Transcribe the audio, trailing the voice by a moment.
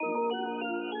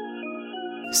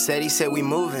Said he said we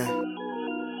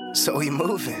moving, so we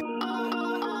moving.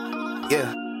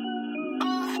 Yeah.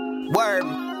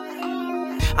 Word.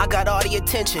 I got all the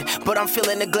attention, but I'm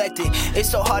feeling neglected. It's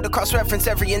so hard to cross-reference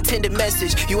every intended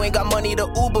message. You ain't got money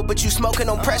to Uber, but you smoking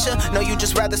on pressure. No, you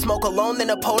just rather smoke alone than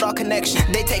uphold our connection.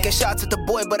 They taking shots at the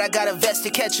boy, but I got a vest to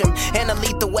catch him. And a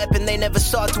lethal weapon they never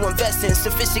saw to invest in.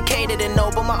 Sophisticated and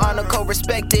noble, my honor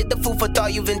co-respected. The food for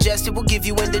thought you've ingested will give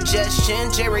you indigestion.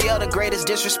 JRael, the greatest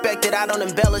disrespected. I don't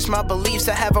embellish my beliefs,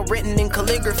 I have it written in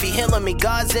calligraphy. Healing me,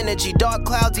 God's energy, dark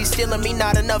clouds, he's stealing me.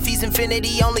 Not enough, he's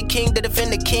infinity, only king to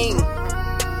defend the king.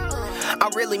 I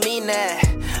really mean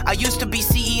that. I used to be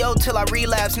CEO till I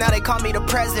relapsed, now they call me the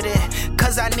president.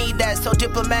 Cause I need that, so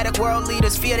diplomatic world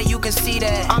leaders fear that you can see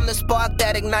that. I'm the spark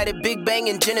that ignited Big Bang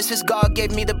in Genesis. God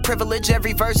gave me the privilege,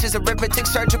 every verse is arithmetic.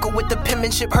 Surgical with the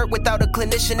penmanship, hurt without a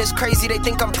clinician. It's crazy, they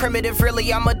think I'm primitive.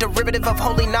 Really, I'm a derivative of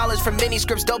holy knowledge from many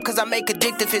scripts. Dope cause I make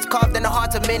addictive, it's carved in the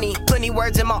hearts of many. Plenty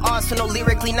words in my arsenal,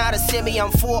 lyrically not a simi.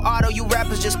 I'm full auto, you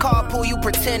rappers just carpool, you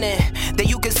pretending that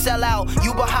you can sell out.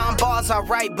 You behind bars,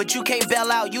 alright, but you can't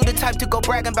bail out. You the type to go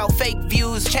bragging about fake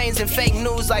views, chains and fake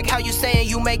news. Like how you saying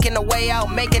you making a way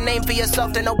out. Make a name for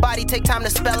yourself that nobody take time to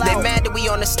spell out. They mad that we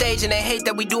on the stage and they hate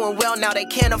that we doing well now. They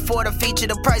can't afford a feature,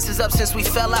 the price is up since we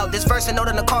fell out. This verse a note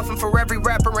in the coffin for every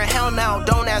rapper in hell now.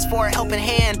 Don't ask for a helping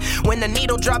hand. When the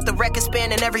needle drop, the record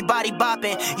span and everybody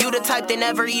bopping. You the type they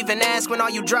never even ask when all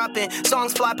you dropping.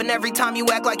 Songs flopping every time you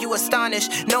act like you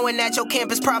astonished. Knowing that your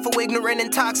camp is prideful, ignorant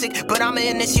and toxic. But I'm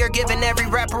in this year giving every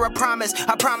rapper a promise.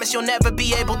 I promise you'll never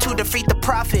be able to defeat the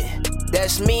prophet.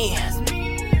 That's me.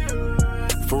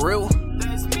 For real.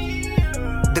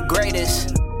 The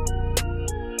greatest.